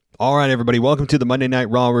All right, everybody, welcome to the Monday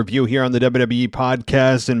Night Raw review here on the WWE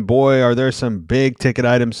podcast. And boy, are there some big ticket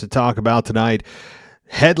items to talk about tonight.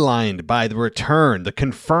 Headlined by the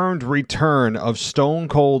confirmed return of Stone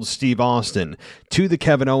Cold Steve Austin to the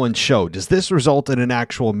Kevin Owens show. Does this result in an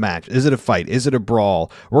actual match? Is it a fight? Is it a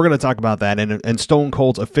brawl? We're going to talk about that and Stone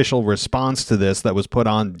Cold's official response to this that was put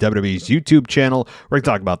on WWE's YouTube channel. We're going to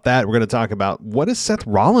talk about that. We're going to talk about what is Seth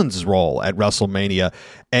Rollins' role at WrestleMania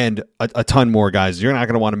and a ton more, guys. You're not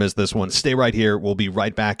going to want to miss this one. Stay right here. We'll be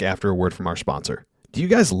right back after a word from our sponsor. Do you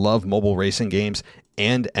guys love mobile racing games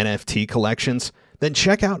and NFT collections? Then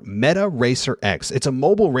check out Meta Racer X. It's a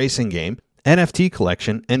mobile racing game, NFT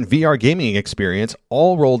collection, and VR gaming experience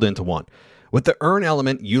all rolled into one. With the earn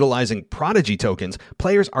element utilizing Prodigy tokens,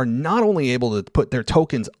 players are not only able to put their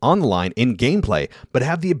tokens on the line in gameplay, but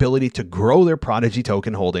have the ability to grow their Prodigy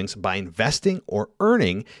token holdings by investing or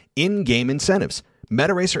earning in-game incentives.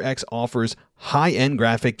 Meta Racer X offers high-end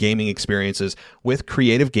graphic gaming experiences with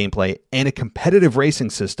creative gameplay and a competitive racing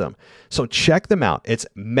system. So check them out. It's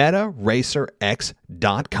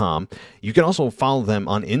metaracerx.com. You can also follow them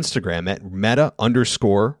on Instagram at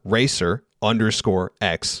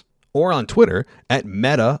meta_racer_x or on Twitter at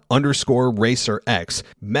meta_racerx.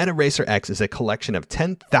 Meta Racer X is a collection of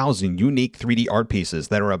 10,000 unique 3D art pieces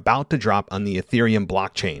that are about to drop on the Ethereum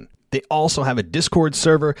blockchain. They also have a Discord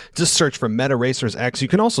server. Just search for Meta Racers X. You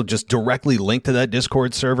can also just directly link to that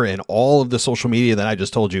Discord server and all of the social media that I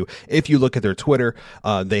just told you. If you look at their Twitter,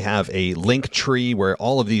 they have a link tree where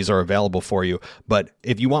all of these are available for you. But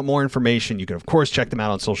if you want more information, you can, of course, check them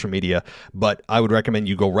out on social media. But I would recommend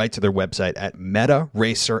you go right to their website at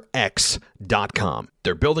metaracerx.com.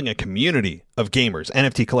 They're building a community of gamers,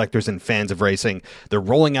 NFT collectors, and fans of racing. They're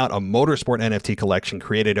rolling out a motorsport NFT collection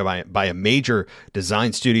created by a major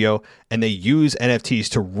design studio, and they use NFTs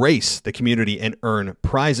to race the community and earn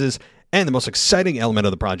prizes. And the most exciting element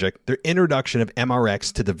of the project, their introduction of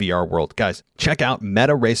MRX to the VR world. Guys, check out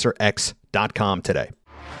metaracerx.com today.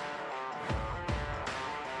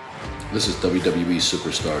 This is WWE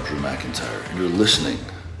superstar Drew McIntyre, and you're listening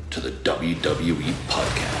to the WWE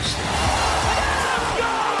Podcast.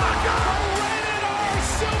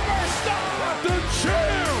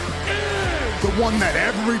 The one that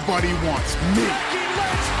everybody wants, me. Becky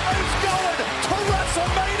Lynch is going to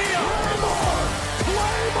WrestleMania.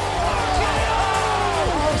 Claymore!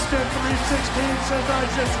 Austin 316 says I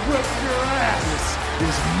just whipped your ass.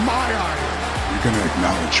 This is my iron. You're going to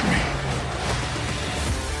acknowledge me.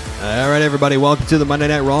 All right, everybody, welcome to the Monday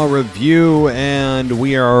Night Raw review, and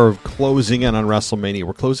we are closing in on WrestleMania.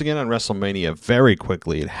 We're closing in on WrestleMania very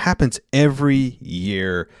quickly. It happens every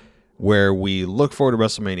year where we look forward to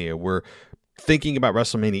WrestleMania. We're thinking about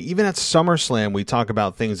WrestleMania. Even at SummerSlam, we talk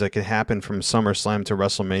about things that can happen from SummerSlam to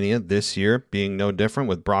WrestleMania. This year being no different,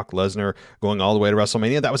 with Brock Lesnar going all the way to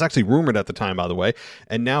WrestleMania. That was actually rumored at the time, by the way.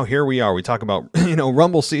 And now here we are. We talk about,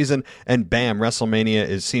 Rumble season, and bam,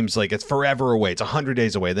 WrestleMania seems like it's forever away. It's 100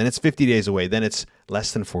 days away. Then it's 50 days away. Then it's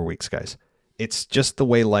less than 4 weeks, guys. It's just the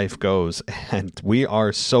way life goes, and we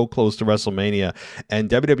are so close to WrestleMania, and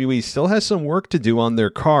WWE still has some work to do on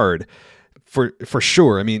their card. For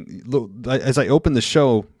sure. I mean, look, as I opened the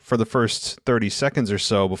show for the first 30 seconds or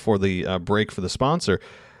so before the break for the sponsor,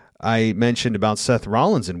 I mentioned about Seth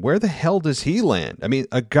Rollins, and where the hell does he land? I mean,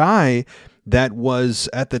 a guy that was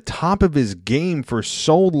at the top of his game for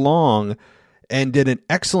so long and did an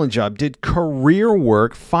excellent job, did career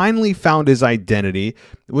work, finally found his identity,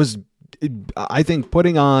 was, I think,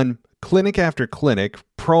 putting on clinic after clinic,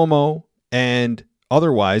 promo and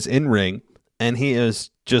otherwise in ring, and he is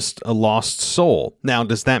just a lost soul. Now,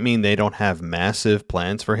 does that mean they don't have massive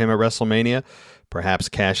plans for him at WrestleMania? Perhaps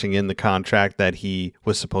cashing in the contract that he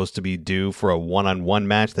was supposed to be due for a one-on-one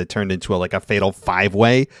match that turned into a fatal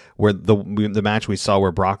five-way, where the match we saw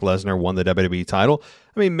where Brock Lesnar won the WWE title.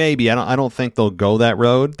 I mean, maybe. I don't think they'll go that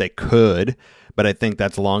road. They could, but I think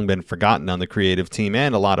that's long been forgotten on the creative team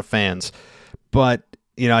and a lot of fans. But,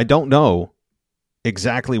 I don't know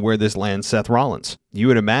exactly where this lands Seth Rollins. You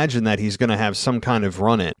would imagine that he's going to have some kind of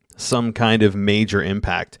run-in, some kind of major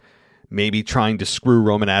impact, maybe trying to screw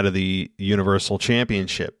Roman out of the Universal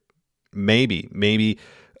Championship. Maybe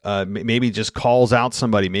just calls out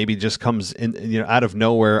somebody, maybe just comes in, out of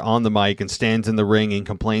nowhere on the mic and stands in the ring and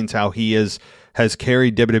complains how he has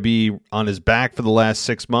carried WWE on his back for the last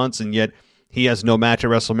 6 months, and yet he has no match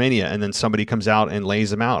at WrestleMania, and then somebody comes out and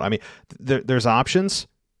lays him out. I mean, there's options,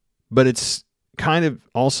 but it's kind of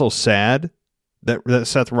also sad that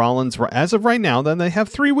Seth Rollins, as of right now, then they have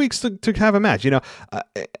 3 weeks to have a match.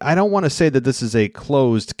 I don't want to say that this is a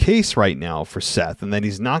closed case right now for Seth and that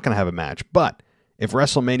he's not going to have a match, but if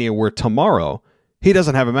WrestleMania were tomorrow, He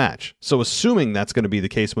doesn't have a match. So assuming that's going to be the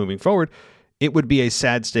case moving forward, it would be a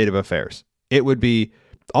sad state of affairs. It would be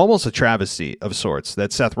almost a travesty of sorts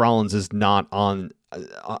that Seth Rollins is not on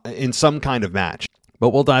in some kind of match. But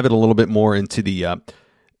we'll dive it a little bit more into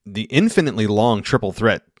the infinitely long triple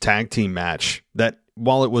threat tag team match that,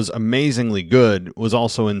 while it was amazingly good, was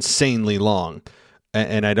also insanely long.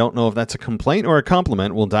 And I don't know if that's a complaint or a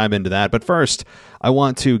compliment. We'll dive into that. But first, I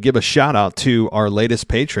want to give a shout out to our latest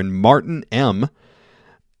patron, Martin M.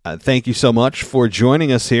 Thank you so much for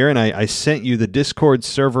joining us here. And I sent you the Discord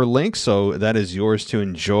server link, so that is yours to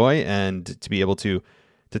enjoy and to be able to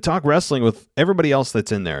talk wrestling with everybody else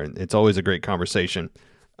that's in there. It's always a great conversation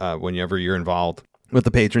whenever you're involved with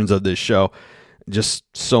the patrons of this show. Just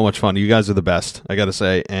so much fun. You guys are the best, I got to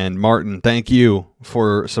say. And Martin, thank you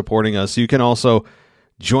for supporting us. You can also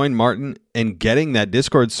join Martin in getting that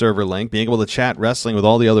Discord server link, being able to chat wrestling with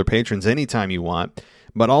all the other patrons anytime you want,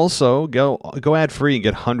 but also go ad-free and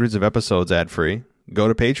get hundreds of episodes ad-free. Go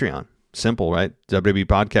to Patreon. Simple, right? WWE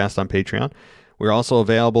Podcast on Patreon. We're also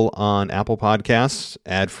available on Apple Podcasts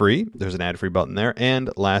ad-free. There's an ad-free button there. And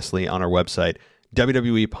lastly, on our website,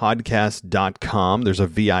 www.podcast.com. There's a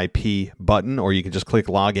VIP button, or you can just click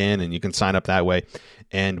log in and you can sign up that way.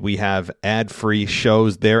 And we have ad-free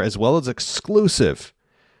shows there, as well as exclusive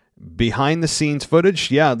behind-the-scenes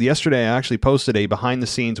footage. Yeah, yesterday I actually posted a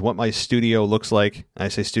behind-the-scenes what my studio looks like. I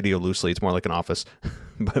say studio loosely. It's more like an office.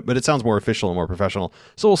 but it sounds more official and more professional.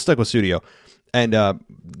 So we'll stick with studio. And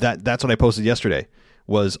that's what I posted yesterday.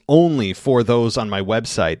 Was only for those on my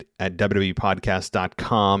website at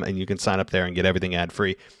www.podcast.com, and you can sign up there and get everything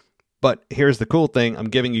ad-free. But here's the cool thing. I'm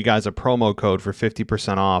giving you guys a promo code for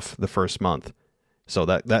 50% off the first month. So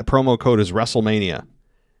that promo code is WrestleMania,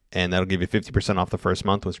 and that'll give you 50% off the first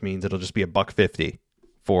month, which means it'll just be $1.50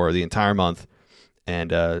 for the entire month.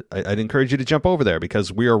 And I'd encourage you to jump over there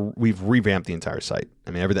because we've revamped the entire site.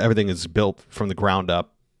 I mean, everything is built from the ground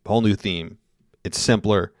up, whole new theme. It's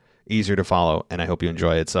simpler, easier to follow, and I hope you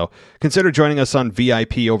enjoy it. So consider joining us on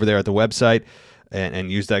VIP over there at the website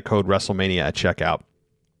and use that code WrestleMania at checkout.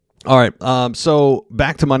 All right, so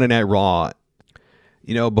back to Monday Night Raw.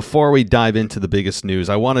 You know, before we dive into the biggest news,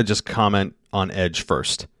 I want to just comment on Edge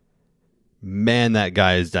first. Man, that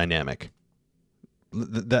guy is dynamic.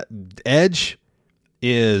 That Edge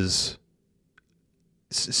is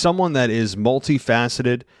someone that is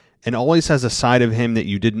multifaceted and always has a side of him that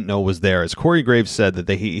you didn't know was there. As Corey Graves said,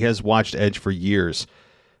 that he has watched Edge for years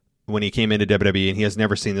when he came into WWE, and he has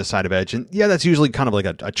never seen this side of Edge. And yeah, that's usually kind of like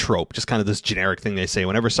a trope, just kind of this generic thing they say.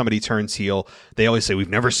 Whenever somebody turns heel, they always say, we've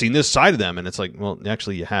never seen this side of them. And it's like, well,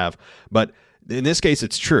 actually you have. But in this case,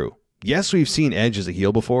 it's true. Yes, we've seen Edge as a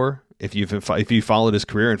heel before. If you followed his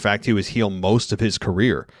career, in fact, he was heel most of his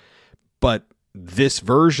career. But this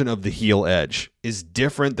version of the heel Edge is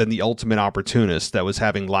different than the Ultimate Opportunist that was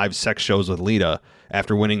having live sex shows with Lita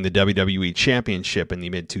after winning the WWE Championship in the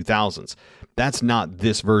mid-2000s. That's not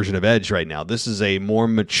this version of Edge right now. This is a more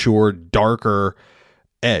mature, darker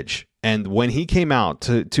Edge. And when he came out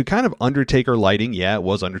to kind of Undertaker lighting, yeah, it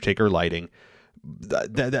was Undertaker lighting.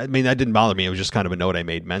 That didn't bother me. It was just kind of a note I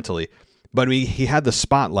made mentally. But he had the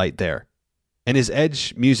spotlight there. And his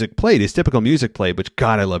Edge music played, his typical music played, which,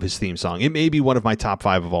 God, I love his theme song. It may be one of my top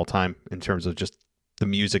 5 of all time in terms of just the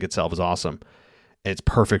music itself is awesome. It's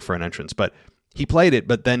perfect for an entrance. But he played it,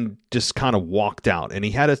 but then just kind of walked out. And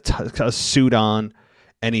he had a suit on,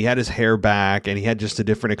 and he had his hair back, and he had just a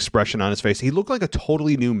different expression on his face. He looked like a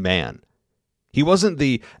totally new man. He wasn't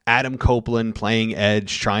the Adam Copeland playing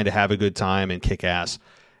Edge, trying to have a good time and kick ass.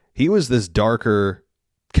 He was this darker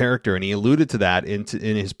character, and he alluded to that in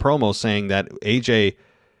his promo, saying that he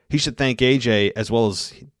should thank AJ as well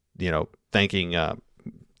as, you know, thanking AJ,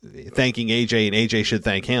 and AJ should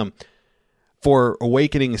thank him for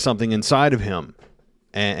awakening something inside of him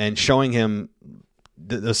and showing him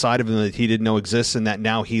the side of him that he didn't know exists, and that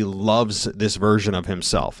now he loves this version of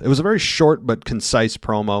himself. It was a very short but concise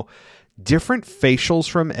promo. Different facials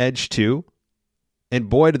from Edge too, and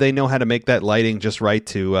boy, do they know how to make that lighting just right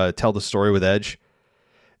to tell the story with Edge.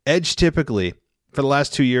 Edge typically, for the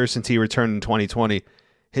last 2 years since he returned in 2020,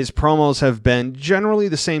 his promos have been generally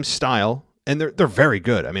the same style, and they're very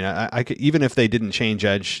good. I mean, I could, even if they didn't change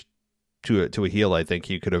Edge to a heel, I think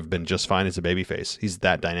he could have been just fine as a babyface. He's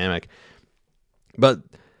that dynamic. But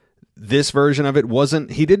this version of it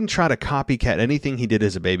he didn't try to copycat anything he did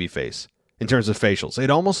as a babyface in terms of facials. It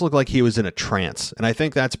almost looked like he was in a trance, and I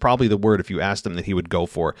think that's probably the word if you asked him that he would go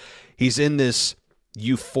for. He's in this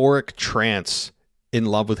euphoric trance, in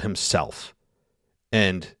love with himself.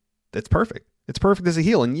 And that's perfect. It's perfect as a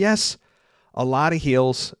heel. And yes, a lot of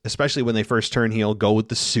heels, especially when they first turn heel, go with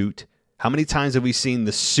the suit. How many times have we seen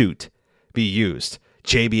the suit be used.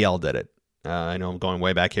 JBL did it. I know I'm going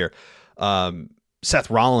way back here. Seth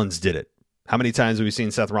Rollins did it. How many times have we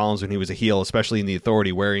seen Seth Rollins when he was a heel, especially in the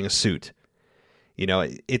Authority, wearing a suit? You know,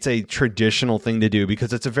 it's a traditional thing to do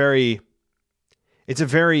because it's a very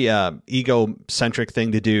egocentric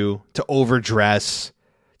thing to do, to overdress,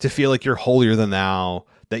 to feel like you're holier than thou,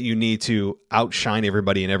 that you need to outshine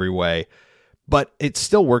everybody in every way. But it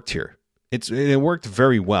still worked here. It worked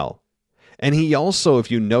very well. And he also, if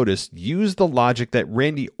you noticed, used the logic that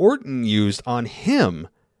Randy Orton used on him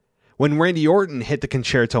when Randy Orton hit the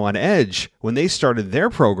concerto on Edge when they started their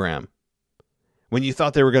program. When you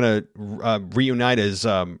thought they were going to reunite as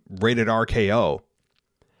Rated RKO,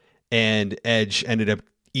 and Edge ended up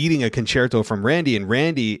eating a concerto from Randy, and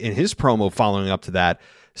Randy, in his promo following up to that,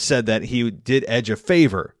 said that he did Edge a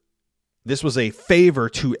favor. This was a favor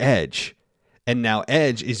to Edge. And now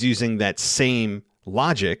Edge is using that same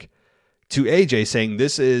logic to AJ, saying,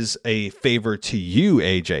 this is a favor to you,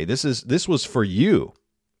 AJ. This was for you.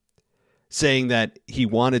 Saying that he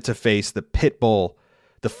wanted to face the pitbull,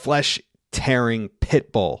 the flesh-tearing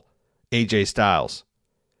pitbull, AJ Styles.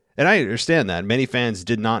 And I understand that. Many fans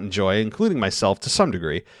did not enjoy, including myself to some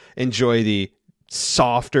degree, enjoy the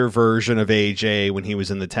softer version of AJ when he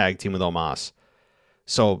was in the tag team with Omos.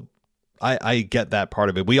 So I get that part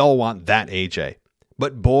of it. We all want that AJ.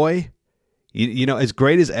 But boy, you know, as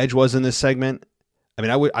great as Edge was in this segment, I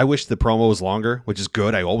mean, I wish the promo was longer, which is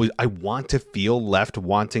good. I want to feel left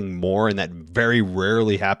wanting more, and that very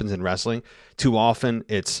rarely happens in wrestling. Too often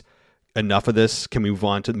it's enough of this. Can we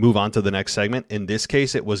move on to the next segment? In this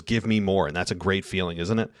case, it was give me more, and that's a great feeling,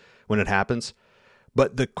 isn't it, when it happens?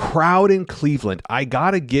 But the crowd in Cleveland, I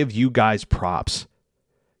got to give you guys props.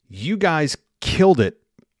 You guys killed it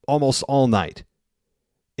almost all night.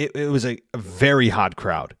 It was a very hot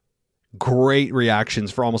crowd. Great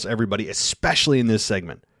reactions for almost everybody, especially in this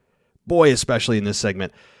segment. Boy, especially in this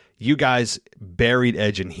segment. You guys buried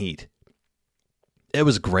Edge in heat. It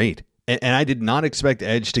was great. And I did not expect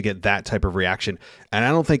Edge to get that type of reaction. And I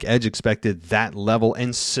don't think Edge expected that level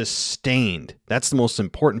and sustained. That's the most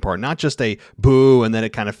important part. Not just a boo and then it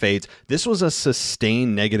kind of fades. This was a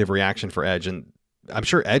sustained negative reaction for Edge. And I'm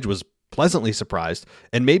sure Edge was pleasantly surprised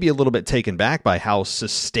and maybe a little bit taken back by how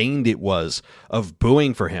sustained it was of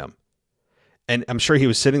booing for him. And I'm sure he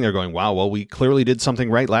was sitting there going, wow, well, we clearly did something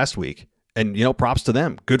right last week. And, you know, props to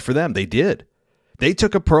them. Good for them. They did. They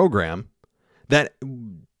took a program that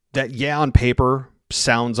yeah, on paper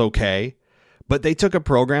sounds okay, but they took a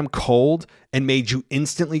program cold and made you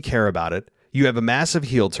instantly care about it. You have a massive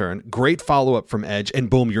heel turn, great follow-up from Edge, and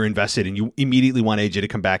boom, you're invested, and you immediately want AJ to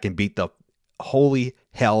come back and beat the holy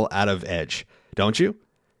hell out of Edge, don't you?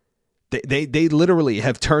 They literally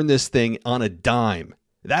have turned this thing on a dime.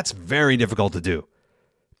 That's very difficult to do.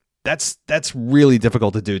 That's really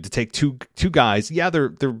difficult to do, to take two guys. Yeah,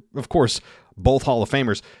 they're of course both Hall of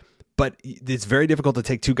Famers, but it's very difficult to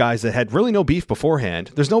take two guys that had really no beef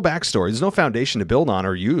beforehand. There's no backstory. There's no foundation to build on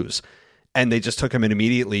or use. And they just took him, and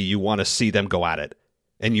immediately you want to see them go at it.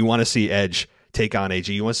 And you want to see Edge take on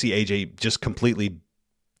AJ. You want to see AJ just completely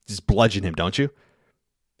just bludgeon him, don't you?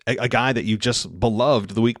 A guy that you just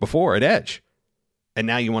beloved the week before at Edge. And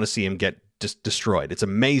now you want to see him get just destroyed. It's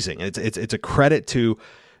amazing. It's a credit to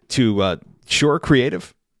Sure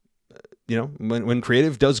Creative. You know, when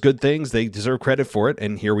Creative does good things, they deserve credit for it,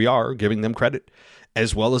 and here we are giving them credit,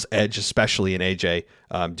 as well as Edge, especially in AJ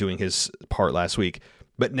doing his part last week.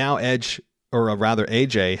 But now Edge, or rather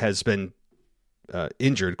AJ, has been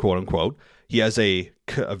injured, quote unquote. He has a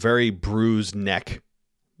very bruised neck.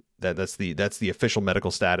 That's the official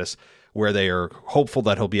medical status, where they are hopeful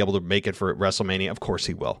that he'll be able to make it for WrestleMania. Of course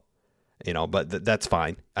he will. You know, but that's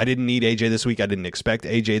fine. I didn't need AJ this week. I didn't expect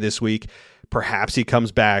AJ this week. Perhaps he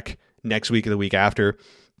comes back next week or the week after.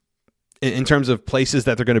 In terms of places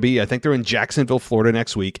that they're going to be, I think they're in Jacksonville, Florida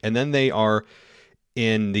next week. And then they are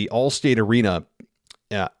in the Allstate Arena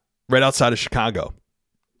right outside of Chicago.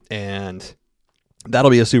 And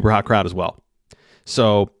that'll be a super hot crowd as well.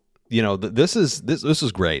 So, you know, this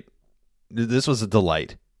is great. This was a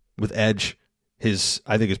delight with Edge.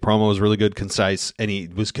 I think his promo was really good, concise, and he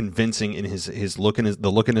was convincing in his look in the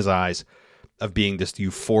look in his eyes of being this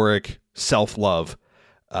euphoric self-love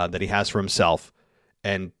that he has for himself,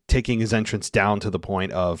 and taking his entrance down to the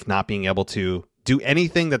point of not being able to do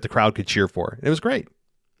anything that the crowd could cheer for. It was great.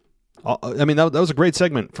 I mean, that was a great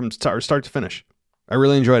segment from start to finish. I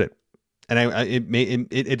really enjoyed it, and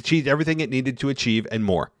it achieved everything it needed to achieve and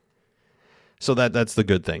more. So that's the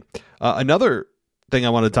good thing. Another thing I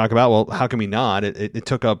wanted to talk about, well, how can we not? It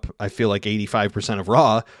took up, I feel like, 85% of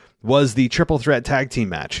Raw, was the triple threat tag team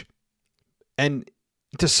match. And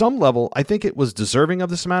to some level, I think it was deserving of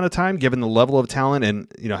this amount of time, given the level of talent.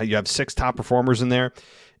 And, you have 6 top performers in there,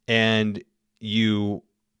 and you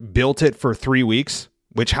built it for 3 weeks,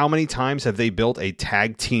 which how many times have they built a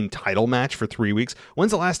tag team title match for 3 weeks?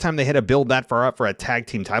 When's the last time they had to build that far up for a tag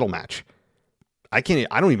team title match? I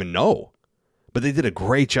don't even know, but they did a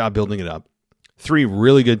great job building it up. 3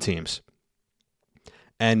 really good teams.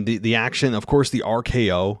 And the action, of course, the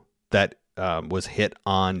RKO that was hit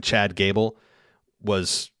on Chad Gable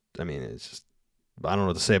was, it's just, I don't know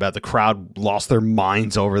what to say about it. The crowd lost their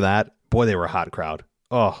minds over that. Boy, they were a hot crowd.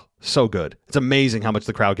 Oh, so good. It's amazing how much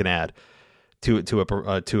the crowd can add to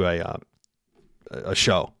a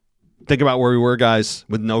show. Think about where we were, guys,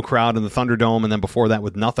 with no crowd in the Thunderdome, and then before that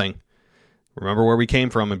with nothing. Remember where we came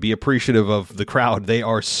from and be appreciative of the crowd. They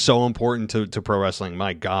are so important to pro wrestling.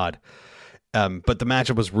 My God. But the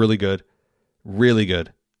matchup was really good. Really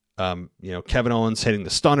good. Kevin Owens hitting the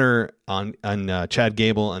stunner on Chad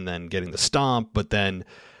Gable and then getting the stomp. But then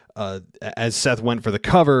as Seth went for the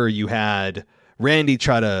cover, you had Randy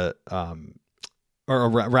try to,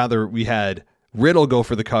 we had Riddle go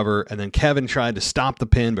for the cover, and then Kevin tried to stop the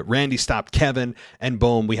pin, but Randy stopped Kevin, and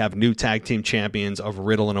boom, we have new tag team champions of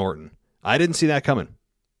Riddle and Orton. I didn't see that coming.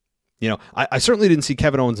 I certainly didn't see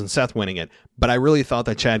Kevin Owens and Seth winning it, but I really thought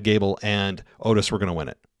that Chad Gable and Otis were going to win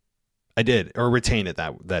it. I did, or retain it.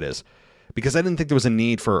 That is, because I didn't think there was a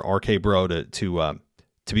need for RK Bro to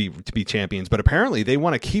be champions. But apparently, they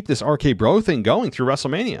want to keep this RK Bro thing going through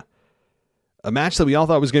WrestleMania. A match that we all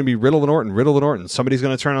thought was going to be Riddle and Orton. Somebody's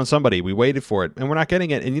going to turn on somebody. We waited for it, and we're not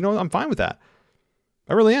getting it. And I'm fine with that.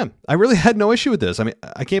 I really am. I really had no issue with this.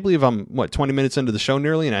 I can't believe I'm 20 minutes into the show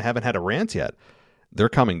nearly, and I haven't had a rant yet. They're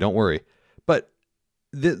coming. Don't worry. But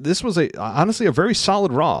this was honestly a very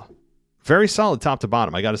solid Raw. Very solid top to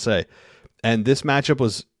bottom, I got to say. And this matchup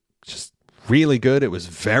was just really good. It was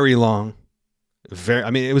very long.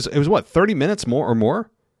 It was what, 30 minutes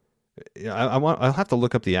more? I'll have to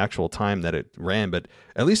look up the actual time that it ran, but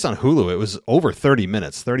at least on Hulu, it was over 30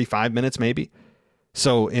 minutes, 35 minutes maybe.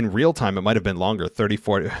 So in real time, it might have been longer, 30,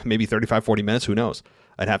 40, maybe 35, 40 minutes. Who knows?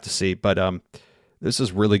 I'd have to see. But this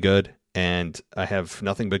is really good, and I have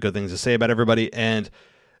nothing but good things to say about everybody. And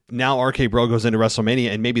now RK Bro goes into WrestleMania,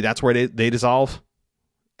 and maybe that's where they dissolve.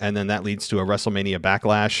 And then that leads to a WrestleMania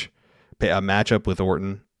Backlash, a matchup with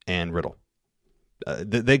Orton and Riddle.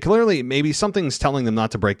 They clearly, maybe something's telling them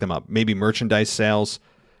not to break them up. Maybe merchandise sales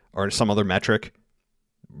or some other metric.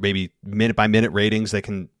 Maybe minute by minute ratings. They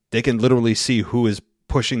can literally see who is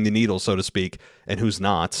pushing the needle, so to speak, and who's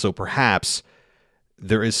not. So perhaps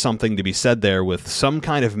there is something to be said there with some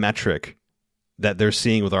kind of metric that they're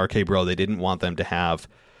seeing with RK Bro. They didn't want them to have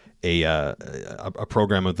a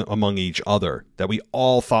program among each other that we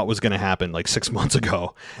all thought was going to happen like 6 months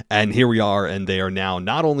ago. And here we are, and they are now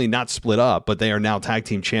not only not split up, but they are now tag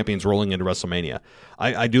team champions rolling into WrestleMania.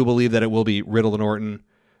 I do believe that it will be Riddle and Orton,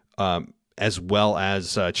 as well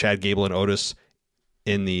as Chad Gable and Otis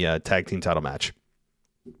in the tag team title match.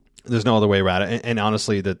 There's no other way around it. And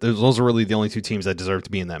honestly, those are really the only 2 teams that deserve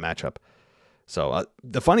to be in that matchup. So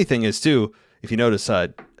the funny thing is, too, if you notice,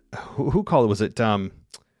 who called it? Was it...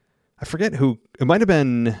 I forget who, it might have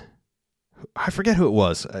been, I forget who it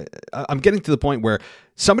was. I'm getting to the point where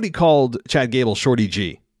somebody called Chad Gable Shorty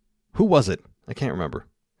G. Who was it? I can't remember.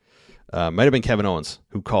 Might have been Kevin Owens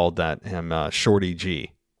who called him Shorty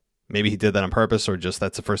G. Maybe he did that on purpose, or just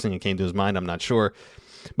that's the first thing that came to his mind. I'm not sure.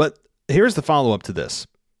 But here's the follow-up to this.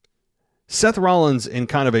 Seth Rollins, in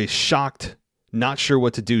kind of a shocked, not sure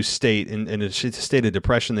what to do state, in a state of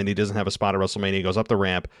depression that he doesn't have a spot at WrestleMania, he goes up the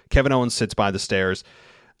ramp. Kevin Owens sits by the stairs.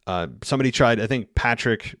 Somebody tried, I think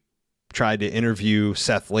Patrick tried to interview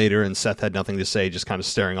Seth later, and Seth had nothing to say, just kind of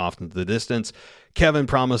staring off into the distance. Kevin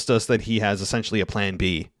promised us that he has essentially a plan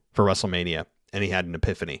B for WrestleMania, and he had an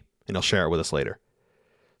epiphany, and he'll share it with us later.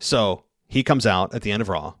 So he comes out at the end of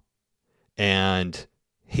Raw, and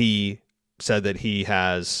he said that he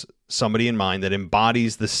has somebody in mind that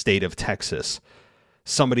embodies the state of Texas,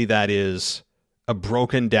 somebody that is a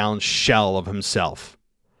broken down shell of himself.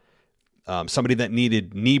 Somebody that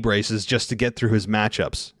needed knee braces just to get through his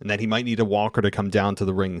matchups, and that he might need a walker to come down to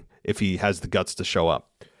the ring if he has the guts to show up.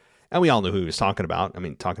 And we all knew who he was talking about.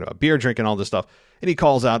 Talking about beer drinking, all this stuff. And he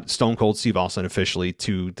calls out Stone Cold Steve Austin officially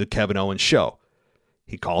to the Kevin Owens show.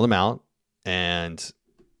 He called him out, and,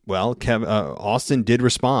 well, Austin did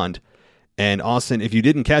respond. And Austin, if you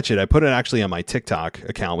didn't catch it, I put it actually on my TikTok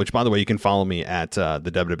account, which, by the way, you can follow me at the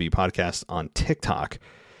WWE Podcast on TikTok.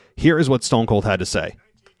 Here is what Stone Cold had to say.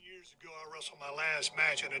 Last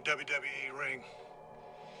match in a WWE ring.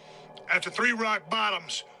 After 3 rock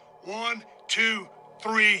bottoms, 1, 2,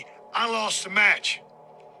 3, I lost the match.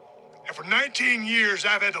 And for 19 years,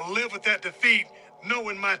 I've had to live with that defeat,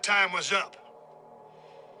 knowing my time was up.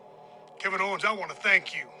 Kevin Owens, I want to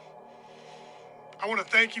thank you. I want to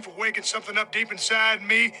thank you for waking something up deep inside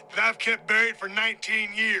me that I've kept buried for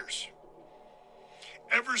 19 years.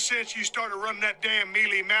 Ever since you started running that damn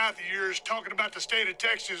mealy mouth of yours talking about the state of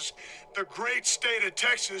Texas, the great state of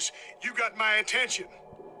Texas, you got my attention.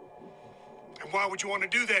 And why would you want to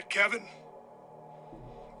do that, Kevin?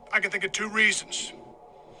 I can think of two reasons.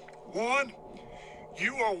 One,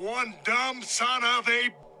 you are one dumb son of a...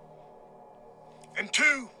 And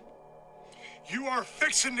two, you are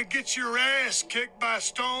fixing to get your ass kicked by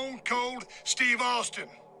Stone Cold Steve Austin.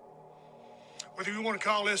 Whether you want to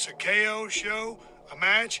call this a KO show, a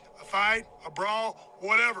match, a fight, a brawl,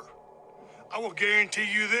 whatever, I will guarantee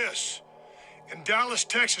you this. In Dallas,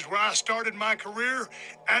 Texas, where I started my career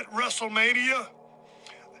at WrestleMania,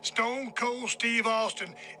 Stone Cold Steve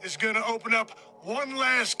Austin is going to open up one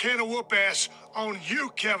last can of whoop ass on you,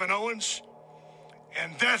 Kevin Owens.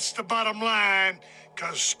 And that's the bottom line,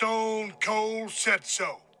 because Stone Cold said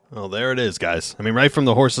so. Well, there it is, guys. I mean, right from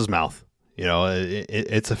the horse's mouth. You know,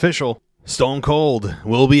 it's official. Stone Cold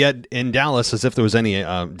will be in Dallas, as if there was any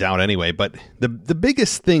doubt anyway. But the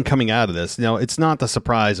biggest thing coming out of this, you know, it's not the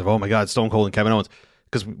surprise of, oh my God, Stone Cold and Kevin Owens,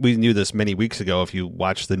 because we knew this many weeks ago if you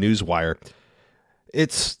watched the Newswire.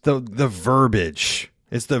 It's the verbiage.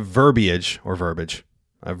 It's the verbiage, or verbiage.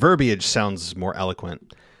 Verbiage sounds more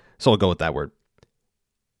eloquent, so I'll go with that word.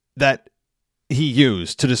 That he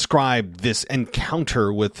used to describe this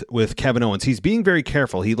encounter with Kevin Owens. He's being very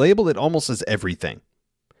careful. He labeled it almost as everything.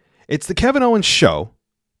 It's the Kevin Owens show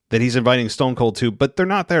that he's inviting Stone Cold to, but they're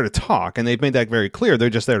not there to talk, and they've made that very clear. They're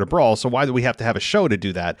just there to brawl, so why do we have to have a show to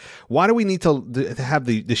do that? Why do we need to have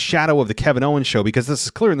the shadow of the Kevin Owens show? Because this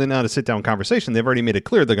is clearly not a sit-down conversation. They've already made it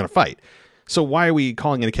clear they're going to fight. So why are we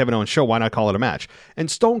calling it a Kevin Owens show? Why not call it a match?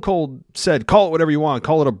 And Stone Cold said, call it whatever you want.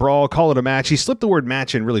 Call it a brawl. Call it a match. He slipped the word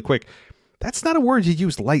match in really quick. That's not a word you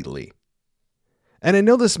use lightly. And I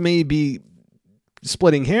know this may be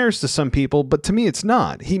splitting hairs to some people, but to me it's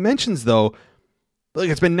not. He mentions, though, like,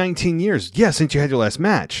 it's been 19 years. Yeah, since you had your last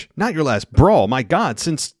match. Not your last brawl. My God,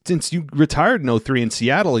 since you retired in 03 in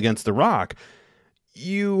Seattle against The Rock,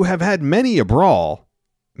 you have had many a brawl,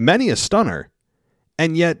 many a stunner,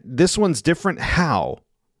 and yet this one's different. How?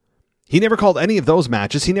 He never called any of those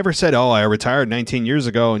matches. He never said, oh, I retired 19 years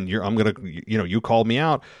ago and you called me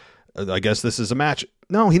out. I guess this is a match.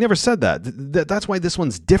 No, he never said that. That's why this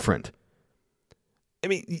one's different. I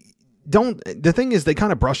mean, the thing is, they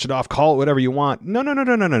kind of brushed it off, call it whatever you want.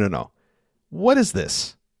 No. What is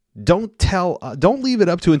this? Don't leave it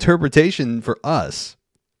up to interpretation for us.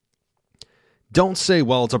 Don't say,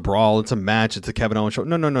 well, it's a brawl, it's a match, it's a Kevin Owens show.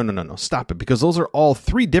 No. Stop it, because those are all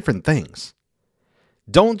three different things.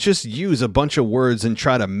 Don't just use a bunch of words and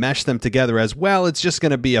try to mesh them together as, well, it's just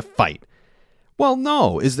going to be a fight. Well,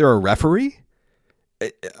 no. Is there a referee?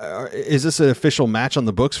 Is this an official match on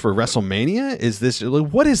the books for WrestleMania?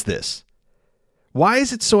 What is this? Why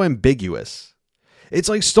is it so ambiguous? It's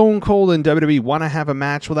like Stone Cold and WWE want to have a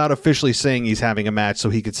match without officially saying he's having a match so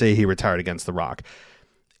he could say he retired against The Rock.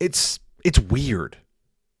 It's weird.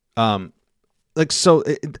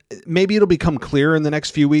 Maybe it'll become clear in the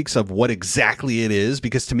next few weeks of what exactly it is,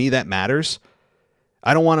 because to me that matters.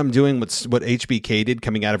 I don't want him doing what HBK did,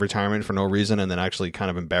 coming out of retirement for no reason and then actually kind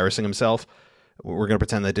of embarrassing himself. We're going to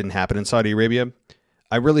pretend that didn't happen in Saudi Arabia.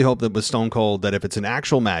 I really hope that with Stone Cold, that if it's an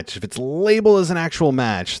actual match, if it's labeled as an actual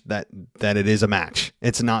match, that it is a match.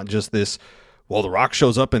 It's not just this, well, The Rock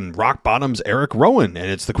shows up and Rock bottoms Eric Rowan and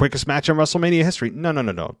it's the quickest match in WrestleMania history. No.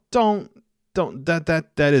 Don't.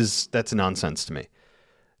 That's nonsense to me.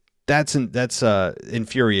 That's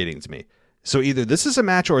infuriating to me. So either this is a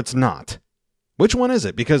match or it's not. Which one is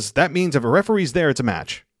it? Because that means if a referee's there, it's a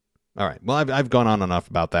match. All right. Well, I've gone on enough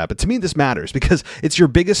about that, but to me this matters because it's your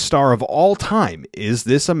biggest star of all time. Is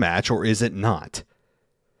this a match or is it not?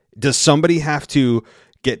 Does somebody have to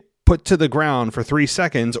get put to the ground for 3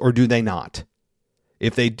 seconds or do they not?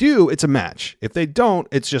 If they do, it's a match. If they don't,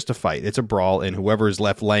 it's just a fight. It's a brawl, and whoever is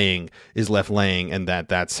left laying, and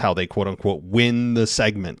that's how they quote unquote win the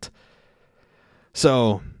segment.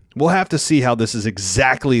 So we'll have to see how this is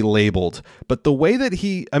exactly labeled. But the way that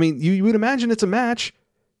you would imagine it's a match.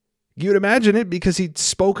 You would imagine it because he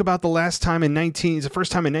spoke about the first time in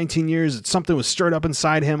 19 years that something was stirred up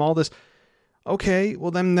inside him, all this. Okay, well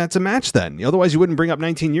then that's a match then. Otherwise you wouldn't bring up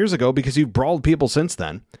 19 years ago because you've brawled people since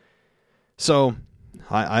then. So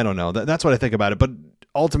I don't know. That's what I think about it. But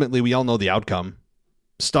ultimately we all know the outcome.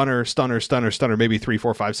 Stunner, maybe 3,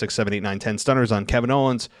 4, 5, 6, 7, 8, 9, 10 stunners on Kevin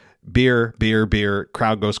Owens. Beer,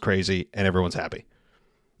 crowd goes crazy, and everyone's happy.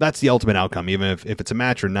 That's the ultimate outcome, even if it's a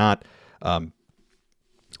match or not.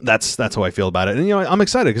 That's how I feel about it. And, I'm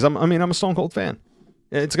excited because I'm a Stone Cold fan.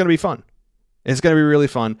 It's going to be fun. It's going to be really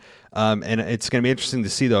fun. And it's going to be interesting to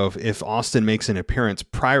see, though, if Austin makes an appearance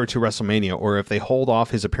prior to WrestleMania or if they hold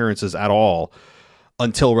off his appearances at all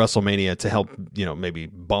until WrestleMania to help, maybe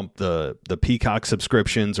bump the Peacock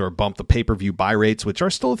subscriptions or bump the pay-per-view buy rates, which are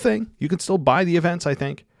still a thing. You can still buy the events, I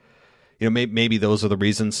think. Maybe those are the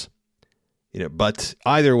reasons. But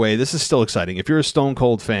either way, this is still exciting. If you're a Stone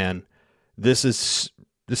Cold fan, this is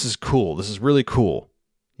cool. This is really cool.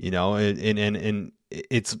 And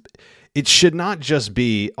it should not just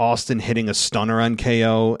be Austin hitting a stunner on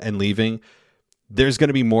KO and leaving. There's going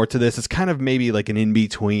to be more to this. It's kind of maybe like an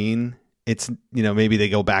in-between. It's, maybe they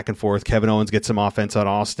go back and forth. Kevin Owens gets some offense on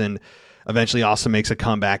Austin. Eventually, Austin makes a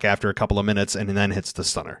comeback after a couple of minutes and then hits the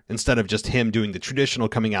stunner. Instead of just him doing the traditional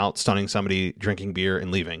coming out, stunning somebody, drinking beer,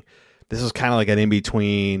 and leaving. This is kind of like an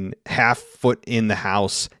in-between, half foot in the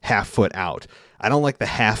house, half foot out. I don't like the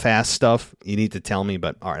half-ass stuff. You need to tell me,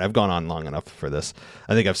 but all right, I've gone on long enough for this.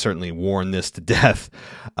 I think I've certainly worn this to death.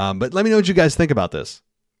 But let me know what you guys think about this.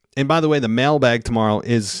 And by the way, the mailbag tomorrow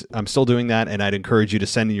I'm still doing that, and I'd encourage you to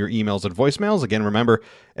send in your emails and voicemails. Again, remember,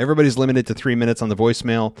 everybody's limited to 3 minutes on the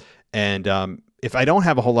voicemail. And if I don't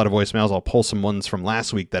have a whole lot of voicemails, I'll pull some ones from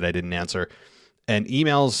last week that I didn't answer. And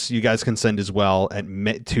emails you guys can send as well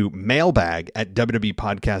to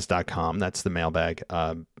mailbag@wwepodcast.com. That's the mailbag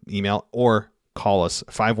email. Or call us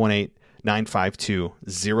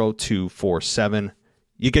 518-952-0247.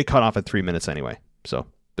 You get cut off at 3 minutes anyway. So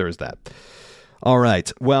there's that. All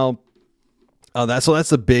right. Well, that's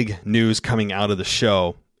the big news coming out of the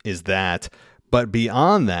show is that. But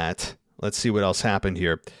beyond that, let's see what else happened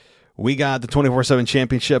here. We got the 24/7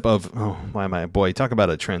 championship of, my boy, talk about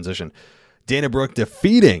a transition. Dana Brooke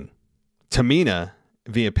defeating Tamina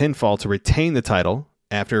via pinfall to retain the title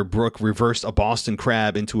after Brooke reversed a Boston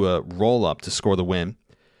Crab into a roll-up to score the win.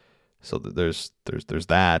 So there's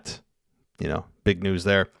that, big news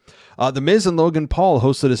there. The Miz and Logan Paul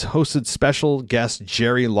hosted special guest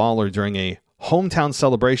Jerry Lawler during a hometown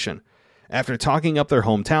celebration. After talking up their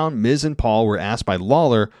hometown, Miz and Paul were asked by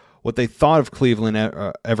Lawler what they thought of Cleveland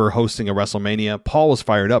ever hosting a WrestleMania. Paul was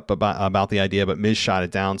fired up about the idea, but Miz shot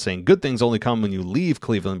it down, saying good things only come when you leave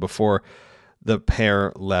Cleveland before the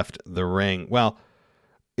pair left the ring. Well,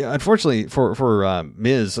 unfortunately for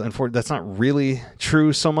Miz, that's not really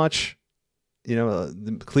true so much.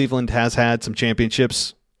 Cleveland has had some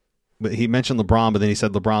championships. But he mentioned LeBron, but then he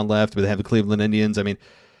said LeBron left, but they have the Cleveland Indians. I mean,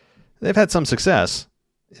 they've had some success.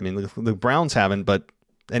 I mean, the Browns haven't, but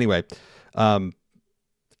anyway.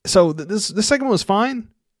 So this segment was fine.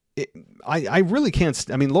 I really can't.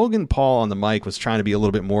 I mean, Logan Paul on the mic was trying to be a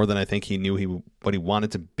little bit more than I think he knew what he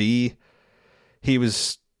wanted to be. He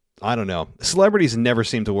was, I don't know. Celebrities never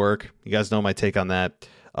seem to work. You guys know my take on that.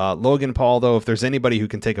 Logan Paul, though, if there's anybody who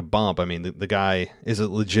can take a bump, I mean, the guy is a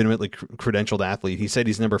legitimately credentialed athlete. He said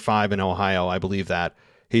he's number 5 in Ohio. I believe that.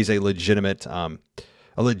 He's a legitimate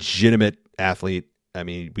athlete. I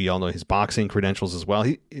mean, we all know his boxing credentials as well.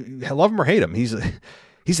 He love him or hate him. He's an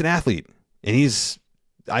athlete, and he's,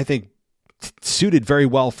 I think, suited very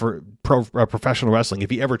well for professional wrestling. If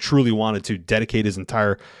he ever truly wanted to dedicate his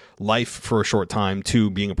entire life for a short time to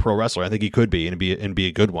being a pro wrestler, I think he could be and be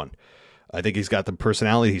a good one. I think he's got the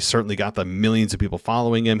personality. He's certainly got the millions of people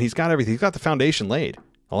following him. He's got everything. He's got the foundation laid.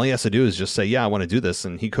 All he has to do is just say, yeah, I want to do this,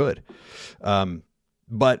 and he could.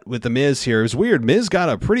 But with the Miz here, it was weird. Miz got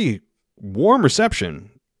a pretty warm reception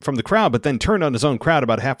from the crowd, but then turned on his own crowd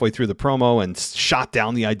about halfway through the promo and shot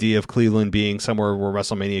down the idea of Cleveland being somewhere where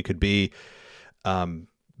WrestleMania could be.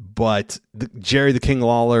 But Jerry the King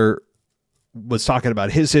Lawler was talking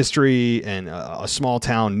about his history and a small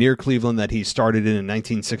town near Cleveland that he started in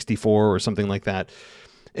 1964 or something like that.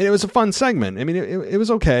 And it was a fun segment. I mean, it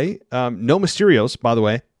was okay. No Mysterios, by the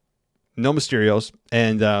way. No Mysterios.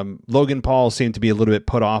 And Logan Paul seemed to be a little bit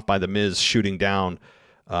put off by the Miz shooting down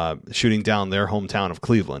their hometown of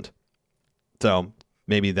Cleveland. So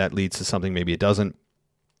maybe that leads to something. Maybe it doesn't.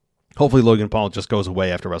 Hopefully Logan Paul just goes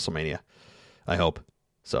away after WrestleMania. I hope.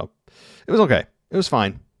 So it was okay. It was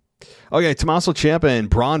fine. Okay, Tommaso Ciampa and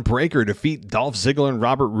Braun Breaker defeat Dolph Ziggler and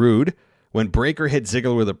Robert Roode when Breaker hit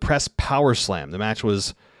Ziggler with a press power slam. The match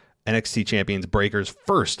was NXT Champions Breaker's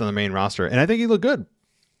first on the main roster, and I think he looked good.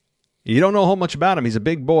 You don't know a whole much about him. He's a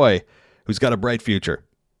big boy who's got a bright future,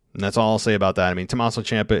 and that's all I'll say about that. I mean, Tommaso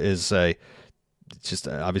Ciampa is just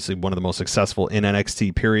obviously one of the most successful in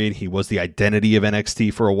NXT, period. He was the identity of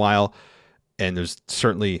NXT for a while, and there's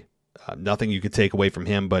certainly nothing you could take away from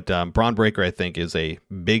him, but Braun Breaker, I think, is a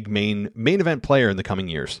big main event player in the coming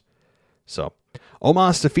years. So,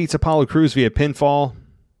 Omos defeats Apollo Crews via pinfall.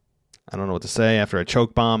 I don't know what to say after a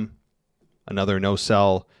choke bomb. Another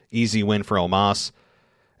no-sell, easy win for Omos.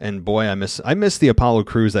 And boy, I miss the Apollo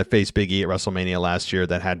Crews that faced Big E at WrestleMania last year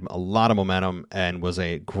that had a lot of momentum and was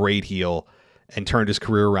a great heel and turned his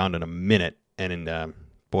career around in a minute. And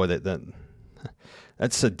boy,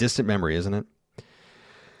 that's a distant memory, isn't it?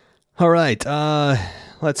 All right,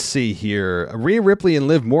 let's see here. Rhea Ripley and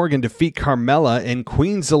Liv Morgan defeat Carmella and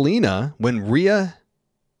Queen Zelina when Rhea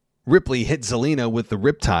Ripley hit Zelina with the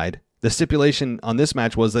Riptide. The stipulation on this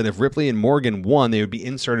match was that if Ripley and Morgan won, they would be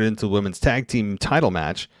inserted into the women's tag team title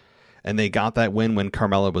match. And they got that win when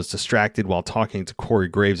Carmella was distracted while talking to Corey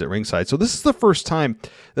Graves at ringside. So this is the first time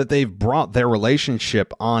that they've brought their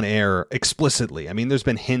relationship on air explicitly. I mean, there's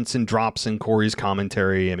been hints and drops in Corey's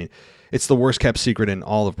commentary. I mean, it's the worst kept secret in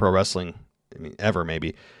all of pro wrestling, ever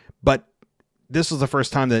maybe. But this was the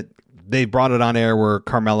first time that they brought it on air where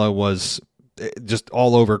Carmella was just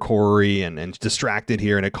all over Corey and distracted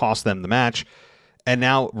here, and it cost them the match. And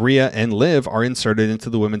now Rhea and Liv are inserted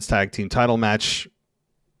into the women's tag team title match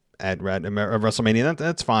at WrestleMania.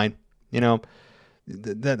 That's fine. You know,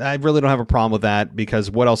 I really don't have a problem with that,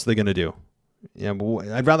 because what else are they going to do? Yeah,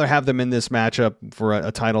 I'd rather have them in this matchup for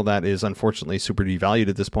a title that is unfortunately super devalued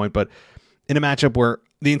at this point, but in a matchup where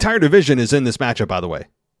the entire division is in this matchup, by the way.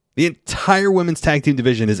 The entire women's tag team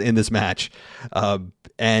division is in this match,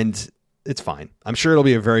 and it's fine. I'm sure it'll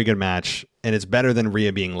be a very good match, and it's better than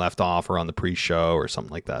Rhea being left off or on the pre-show or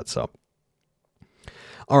something like that. So,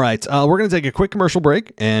 all right, we're going to take a quick commercial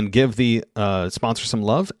break and give the sponsor some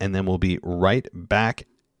love, and then we'll be right back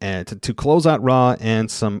to close out Raw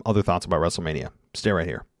and some other thoughts about WrestleMania. Stay right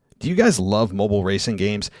here. Do you guys love mobile racing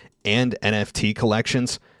games and NFT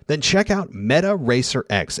collections? Then check out Meta Racer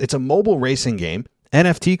X. It's a mobile racing game,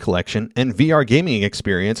 NFT collection, and VR gaming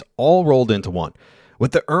experience all rolled into one.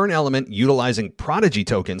 With the earn element utilizing Prodigy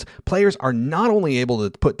tokens, players are not only able to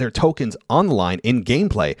put their tokens on the line in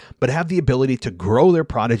gameplay, but have the ability to grow their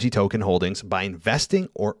Prodigy token holdings by investing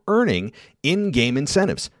or earning in-game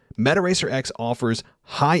incentives. MetaRacer X offers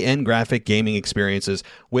high-end graphic gaming experiences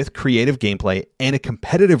with creative gameplay and a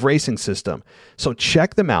competitive racing system. So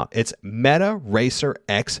check them out. It's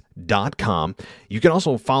metaracerx.com. You can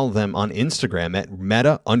also follow them on Instagram at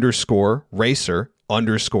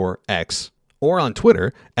meta_racer_x. Or on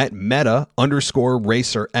Twitter at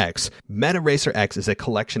meta_racerx. MetaRacerX is a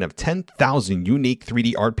collection of 10,000 unique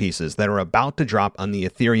 3D art pieces that are about to drop on the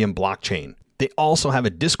Ethereum blockchain. They also have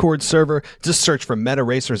a Discord server. Just search for Meta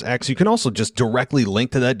Racers X. You can also just directly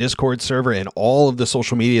link to that Discord server and all of the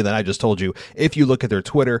social media that I just told you. If you look at their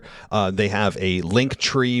Twitter, they have a link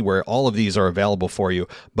tree where all of these are available for you.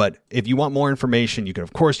 But if you want more information, you can,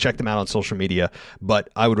 of course, check them out on social media.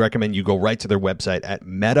 But I would recommend you go right to their website at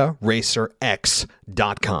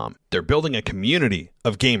metaracerx.com. They're building a community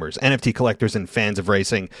of gamers, NFT collectors, and fans of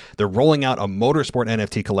racing. They're rolling out a motorsport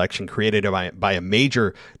NFT collection created by a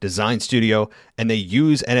major design studio, and they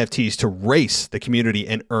use NFTs to race the community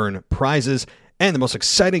and earn prizes. And the most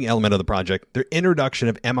exciting element of the project, their introduction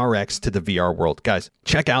of MRX to the VR world. Guys,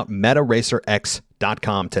 check out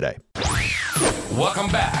metaracerx.com today. Welcome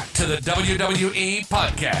back to the WWE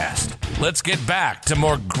Podcast. Let's get back to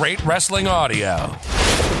more great wrestling audio.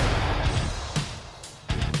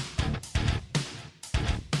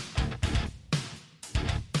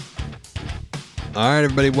 All right,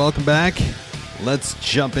 everybody, welcome back. Let's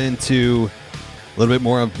jump into a little bit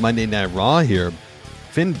more of Monday Night Raw here.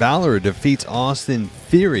 Finn Balor defeats Austin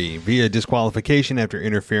Theory via disqualification after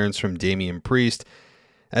interference from Damian Priest.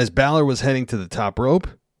 As Balor was heading to the top rope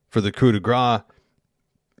for the coup de grace,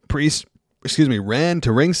 Priest ran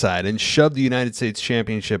to ringside and shoved the United States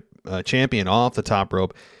Championship champion off the top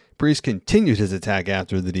rope. Priest continued his attack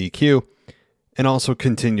after the DQ and also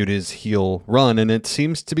continued his heel run, and it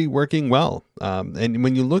seems to be working well. And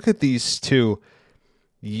when you look at these two,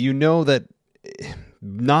 you know that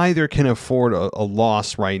neither can afford a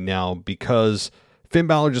loss right now, because Finn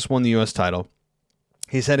Balor just won the U.S. title.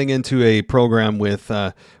 He's heading into a program with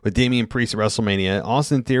Damian Priest at WrestleMania.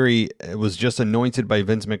 Austin Theory was just anointed by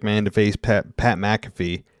Vince McMahon to face Pat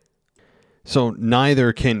McAfee. So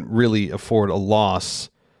neither can really afford a loss,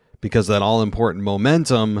 because that all-important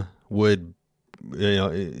momentum would,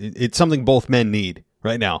 it's something both men need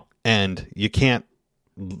right now. And you can't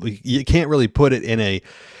really put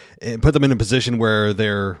them in a position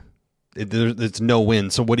where it's no win.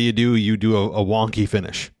 So what do? You do a wonky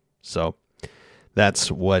finish. So that's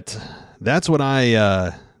the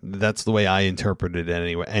way I interpreted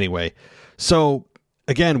it anyway. So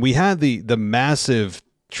again, we had the massive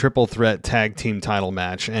triple threat tag team title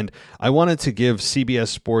match, and I wanted to give CBS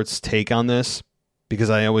Sports' take on this, because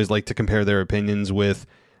I always like to compare their opinions with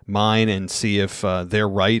mine and see if they're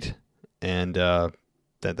right. And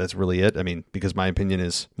that's really it. I mean, because my opinion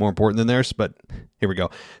is more important than theirs, but here we go.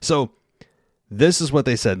 So this is what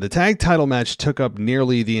they said. The tag title match took up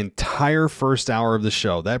nearly the entire first hour of the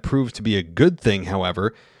show. That proved to be a good thing,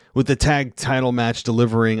 however, with the tag title match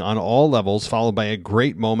delivering on all levels, followed by a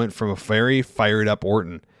great moment from a very fired up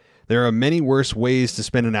Orton. There are many worse ways to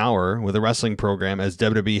spend an hour with a wrestling program, as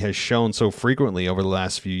WWE has shown so frequently over the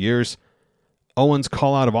last few years. Owens'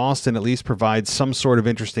 call out of Austin at least provides some sort of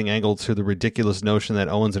interesting angle to the ridiculous notion that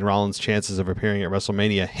Owens and Rollins' chances of appearing at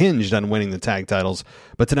WrestleMania hinged on winning the tag titles,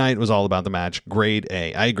 but tonight was all about the match. Grade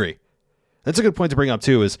A. I agree. That's a good point to bring up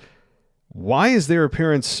too, is why is their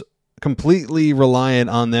appearance completely reliant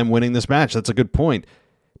on them winning this match? That's a good point,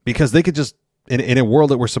 because they could just, in a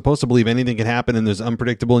world that we're supposed to believe anything can happen and there's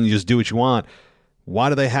unpredictable and you just do what you want, why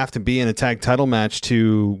do they have to be in a tag title match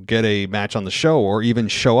to get a match on the show or even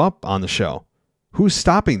show up on the show? Who's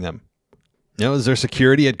stopping them? Is there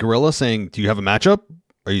security at Gorilla saying, do you have a matchup?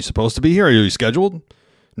 Are you supposed to be here? Are you scheduled?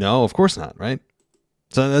 No, of course not, right?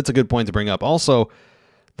 So that's a good point to bring up. Also,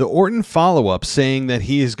 the Orton follow-up saying that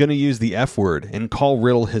he is going to use the F word and call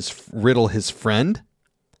Riddle his friend.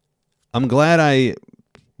 I'm glad I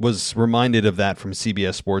was reminded of that from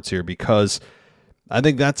CBS Sports here, because I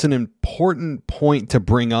think that's an important point to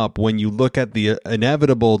bring up when you look at the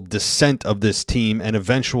inevitable descent of this team and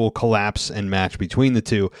eventual collapse and match between the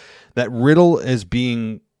two, that Riddle is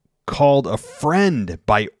being called a friend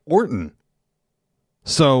by Orton.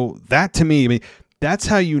 So that, to me, I mean, that's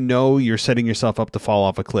how you know you're setting yourself up to fall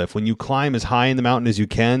off a cliff. When you climb as high in the mountain as you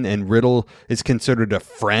can and Riddle is considered a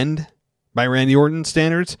friend by Randy Orton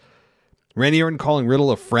standards, Randy Orton calling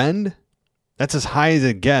Riddle a friend, that's as high as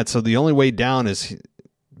it gets. So the only way down is,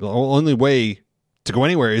 the only way to go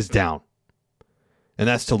anywhere is down. And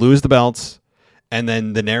that's to lose the belts. And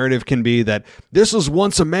then the narrative can be that this was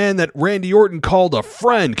once a man that Randy Orton called a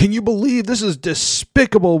friend. Can you believe this is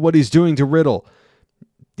despicable what he's doing to Riddle?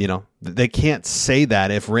 They can't say that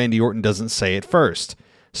if Randy Orton doesn't say it first.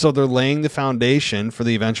 So they're laying the foundation for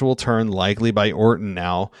the eventual turn, likely by Orton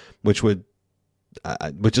now, which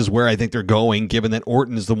is where I think they're going, given that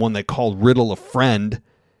Orton is the one that called Riddle a friend,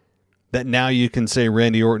 that now you can say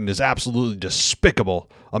Randy Orton is absolutely despicable,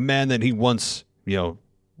 a man that he once,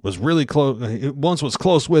 was really close, once was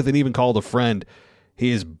close with and even called a friend. He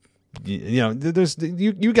is, there's,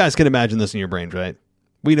 you guys can imagine this in your brains, right?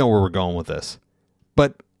 We know where we're going with this,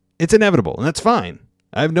 but it's inevitable, and that's fine.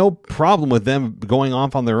 I have no problem with them going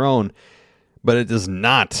off on their own, but it does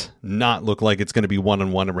not look like it's going to be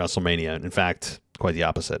one-on-one at WrestleMania. In fact, quite the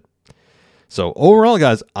opposite. So overall,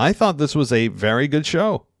 guys, I thought this was a very good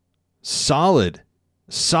show. Solid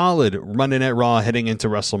Monday Night Raw heading into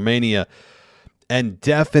WrestleMania. And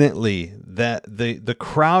definitely that the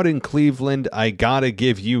crowd in Cleveland, I got to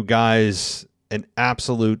give you guys an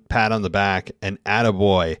absolute pat on the back and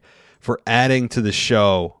attaboy for adding to the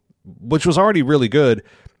show, which was already really good,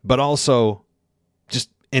 but also just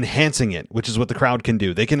enhancing it, which is what the crowd can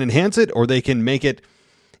do. They can enhance it, or they can make it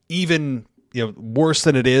even worse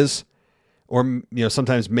than it is, or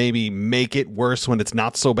sometimes maybe make it worse when it's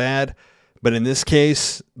not so bad. But in this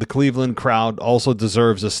case, the Cleveland crowd also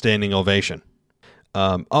deserves a standing ovation.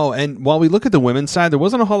 And while we look at the women's side, there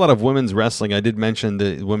wasn't a whole lot of women's wrestling. I did mention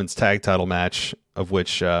the women's tag title match, of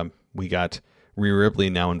which we got Rhea Ripley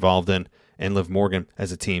now involved in, and Liv Morgan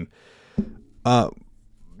as a team.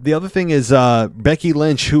 The other thing is Becky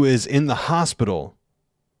Lynch, who is in the hospital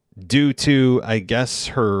due to, I guess,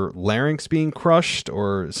 her larynx being crushed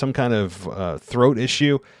or some kind of throat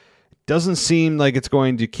issue. Doesn't seem like it's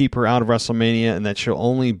going to keep her out of WrestleMania, and that she'll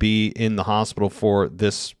only be in the hospital for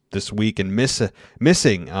this week and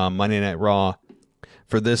missing Monday Night Raw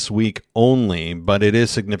for this week only. But it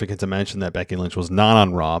is significant to mention that Becky Lynch was not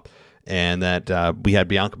on Raw, and that we had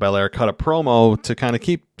Bianca Belair cut a promo to kind of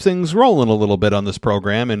keep things rolling a little bit on this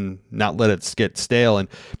program and not let it get stale. And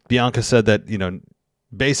Bianca said that,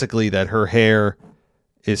 basically that her hair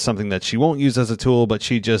is something that she won't use as a tool, but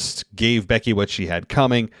she just gave Becky what she had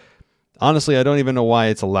coming. Honestly, I don't even know why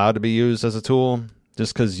it's allowed to be used as a tool.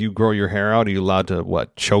 Just because you grow your hair out, are you allowed to,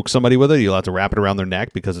 choke somebody with it? Are you allowed to wrap it around their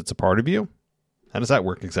neck because it's a part of you? How does that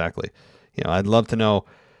work exactly? I'd love to know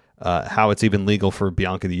how it's even legal for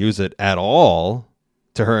Bianca to use it at all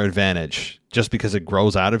to her advantage. Just because it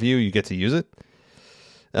grows out of you, you get to use it?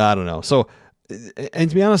 I don't know. So, and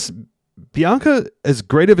to be honest, Bianca, as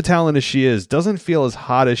great of a talent as she is, doesn't feel as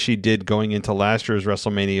hot as she did going into last year's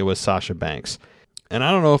WrestleMania with Sasha Banks. And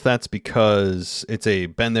I don't know if that's because it's a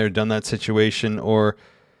been there, done that situation, or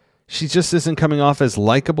she just isn't coming off as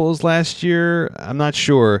likable as last year. I'm not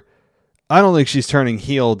sure. I don't think she's turning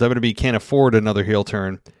heel. WWE can't afford another heel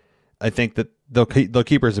turn. I think that they'll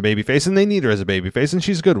keep her as a babyface, and they need her as a babyface, and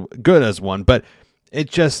she's good as one. But it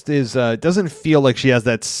just is doesn't feel like she has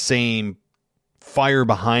that same fire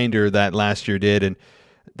behind her that last year did. And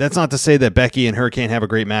that's not to say that Becky and her can't have a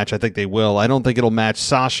great match. I think they will. I don't think it'll match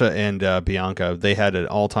Sasha and Bianca. They had an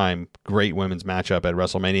all-time great women's matchup at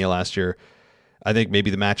WrestleMania last year. I think maybe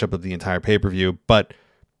the matchup of the entire pay-per-view, but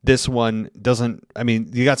this one doesn't. I mean,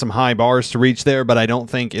 you got some high bars to reach there, but I don't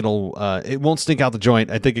think it won't stink out the joint.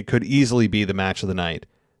 I think it could easily be the match of the night,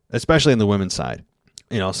 especially on the women's side.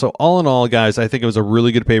 So all in all, guys, I think it was a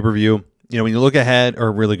really good pay-per-view. When you look ahead, or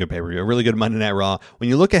a really good pay-per-view, a really good Monday Night Raw, when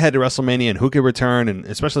you look ahead to WrestleMania and who could return, and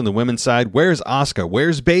especially on the women's side, where's Asuka?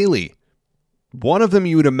 Where's Bayley? One of them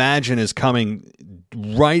you would imagine is coming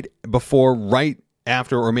right before, right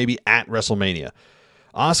after, or maybe at WrestleMania.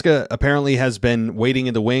 Asuka apparently has been waiting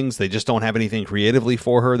in the wings. They just don't have anything creatively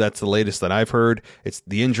for her. That's the latest that I've heard. It's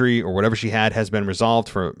the injury or whatever she had has been resolved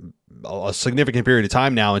for a significant period of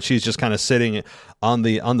time now, and she's just kind of sitting on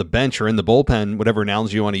the bench or in the bullpen, whatever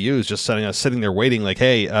analogy you want to use, just sitting there waiting like,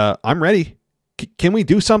 hey, I'm ready. Can we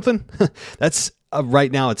do something? That's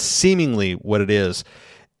right now it's seemingly what it is.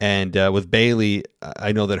 And with Bayley,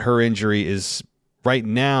 I know that her injury is right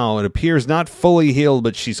now, it appears not fully healed,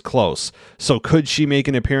 but she's close. So could she make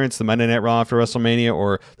an appearance the Monday Night Raw after WrestleMania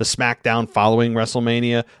or the SmackDown following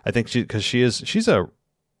WrestleMania? I think she's a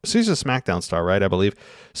SmackDown star, right? I believe.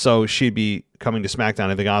 So she'd be coming to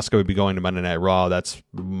SmackDown. I think Asuka would be going to Monday Night Raw. That's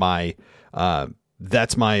my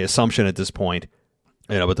assumption at this point.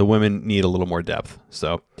 But the women need a little more depth.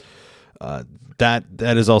 So that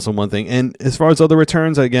is also one thing. And as far as other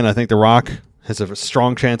returns, again, I think The Rock has a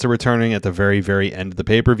strong chance of returning at the very, very end of the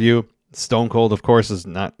pay-per-view. Stone Cold, of course, is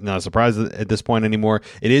not a surprise at this point anymore.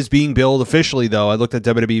 It is being billed officially, though. I looked at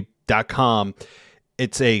WWE.com.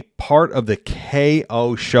 It's a part of the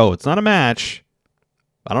KO show. It's not a match.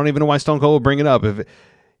 I don't even know why Stone Cold will bring it up. If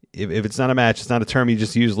it's not a match, it's not a term you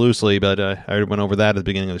just use loosely, but I already went over that at the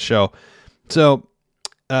beginning of the show. So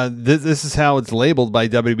this is how it's labeled by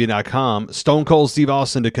WWE.com. Stone Cold Steve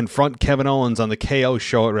Austin to confront Kevin Owens on the KO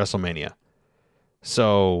show at WrestleMania.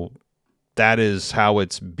 So that is how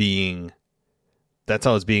it's being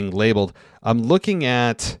labeled. I'm looking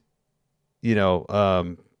at,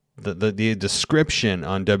 the description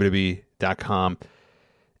on WWE.com,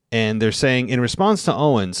 and they're saying, in response to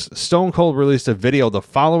Owens, Stone Cold released a video the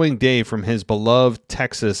following day from his beloved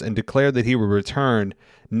Texas and declared that he would return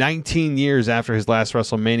 19 years after his last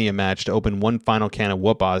WrestleMania match to open one final can of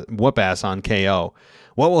whoop ass on KO.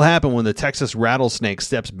 What will happen when the Texas Rattlesnake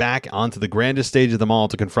steps back onto the grandest stage of them all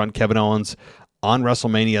to confront Kevin Owens on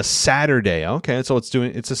WrestleMania Saturday? Okay, so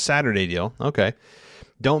it's a Saturday deal. Okay.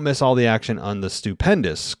 Don't miss all the action on the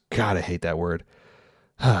stupendous. God, I hate that word.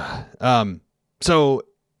 So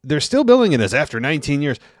they're still billing it as after 19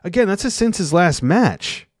 years. Again, that's since his last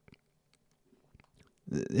match.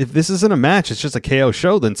 If this isn't a match, it's just a KO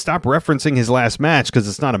show, then stop referencing his last match because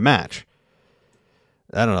it's not a match.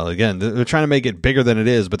 I don't know. Again, they're trying to make it bigger than it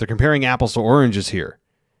is, but they're comparing apples to oranges here.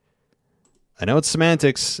 I know it's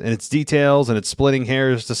semantics and it's details and it's splitting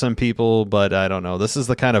hairs to some people, but I don't know. This is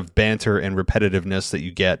the kind of banter and repetitiveness that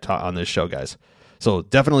you get on this show, guys. So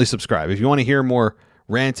definitely subscribe. If you want to hear more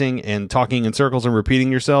ranting and talking in circles and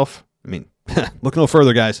repeating yourself, I mean, look no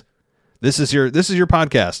further, guys. This is your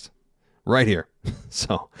podcast right here.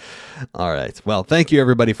 So, all right. Well, thank you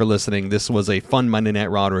everybody for listening. This was a fun Monday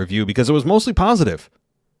Night Raw review because it was mostly positive.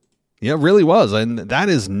 Yeah, it really was. And that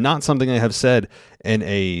is not something I have said in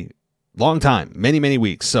a long time, many, many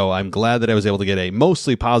weeks. So I'm glad that I was able to get a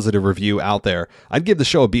mostly positive review out there. I'd give the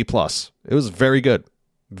show a B+. It was very good.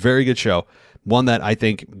 Very good show. One that I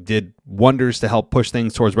think did wonders to help push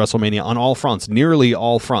things towards WrestleMania on all fronts, nearly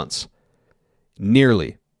all fronts.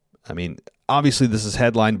 Nearly. I mean, obviously this is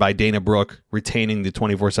headlined by Dana Brooke retaining the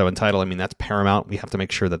 24/7 title. I mean, that's paramount. We have to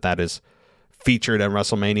make sure that is featured at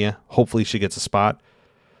WrestleMania. Hopefully she gets a spot.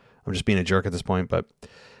 I'm just being a jerk at this point, but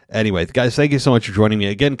anyway, guys, thank you so much for joining me.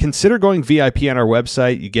 Again, consider going VIP on our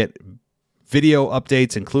website. You get video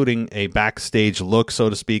updates, including a backstage look, so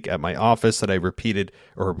to speak, at my office that I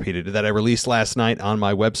that I released last night on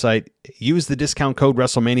my website. Use the discount code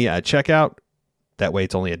WrestleMania at checkout. That way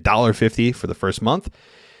it's only $1.50 for the first month.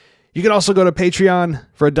 You can also go to Patreon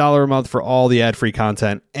for $1 a month for all the ad-free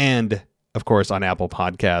content. And, of course, on Apple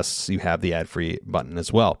Podcasts, you have the ad-free button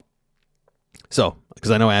as well. So,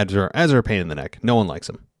 because I know ads are a pain in the neck. No one likes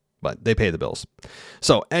them, but they pay the bills.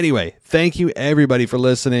 So, anyway, thank you, everybody, for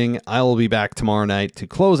listening. I will be back tomorrow night to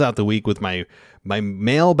close out the week with my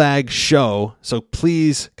mailbag show. So,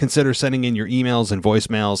 please consider sending in your emails and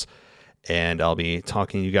voicemails. And I'll be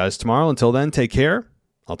talking to you guys tomorrow. Until then, take care.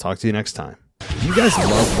 I'll talk to you next time. you guys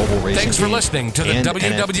love mobile racing? Thanks for listening to the and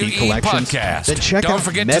WWE NFT collections? Podcast. Then check Don't out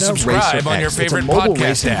forget Meta to subscribe Racer on your X. favorite it's a mobile podcast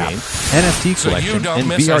racing app. game, NFT So collection, you don't and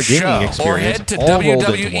miss VR a show, gaming or experience head to all rolled into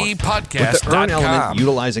one. With the earn WWEpodcast.com. element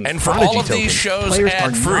utilizing And for Prodigy all of these tokens, shows players are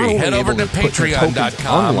ad-free, not only head over able to put their tokens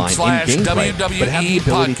online in gameplay, but have the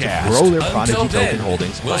ability to grow their Prodigy token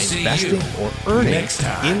holdings by investing or earning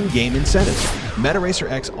in-game incentives. Meta Racer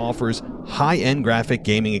X offers high-end graphic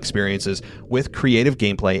gaming experiences with creative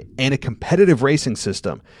gameplay and a competitive racing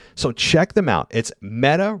system. So check them out. It's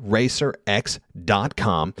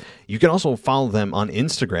metaracerx.com. You can also follow them on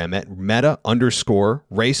Instagram at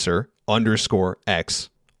meta_racer_x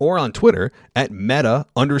or on Twitter at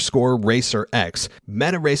meta_racerx.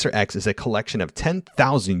 Meta Racer X is a collection of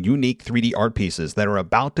 10,000 unique 3D art pieces that are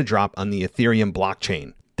about to drop on the Ethereum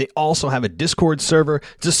blockchain. They also have a Discord server.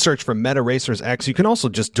 Just search for Meta Racers X. You can also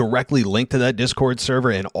just directly link to that Discord server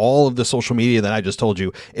and all of the social media that I just told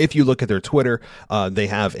you. If you look at their Twitter, they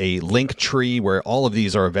have a link tree where all of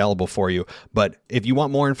these are available for you. But if you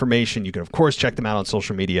want more information, you can, of course, check them out on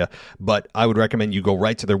social media. But I would recommend you go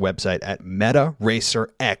right to their website at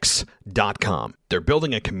metaracerx.com. They're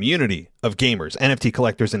building a community of gamers, NFT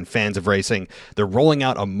collectors, and fans of racing. They're rolling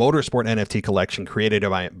out a motorsport NFT collection created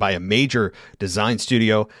by a major design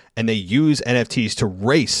studio, and they use NFTs to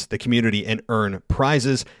race the community and earn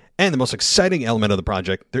prizes. And the most exciting element of the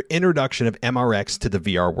project, their introduction of MRX to the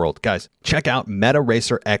VR world. Guys, check out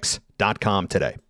metaracerx.com today.